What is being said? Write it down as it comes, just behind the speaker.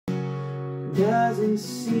Doesn't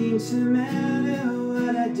seem to matter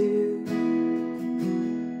what I do,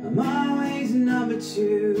 I'm always number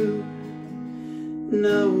two.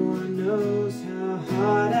 No one knows how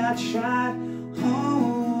hard I tried.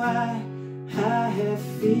 Oh, I have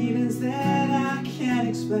feelings that I can't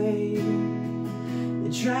explain.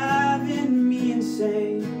 They're driving me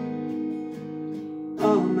insane.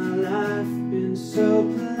 All my life been so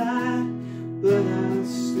polite, but I'll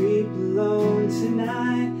sleep alone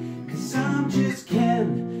tonight. 'Cause I'm just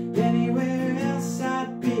Ken, anywhere else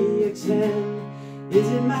I'd be a 10. Is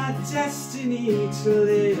it my destiny to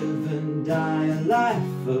live and die a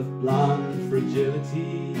life of blonde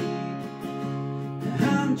fragility?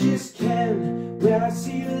 I'm just Ken, where I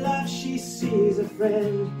see love she sees a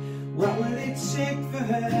friend. What will it take for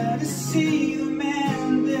her to see the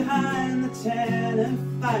man behind the tan and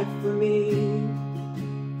fight for me?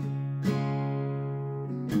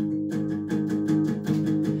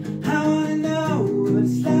 I wanna know what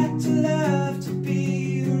it's like to love, to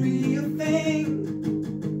be the real thing.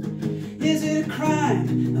 Is it a crime?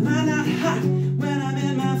 Am I not hot when I'm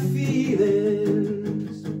in my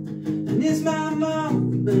feelings? And is my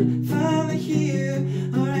moment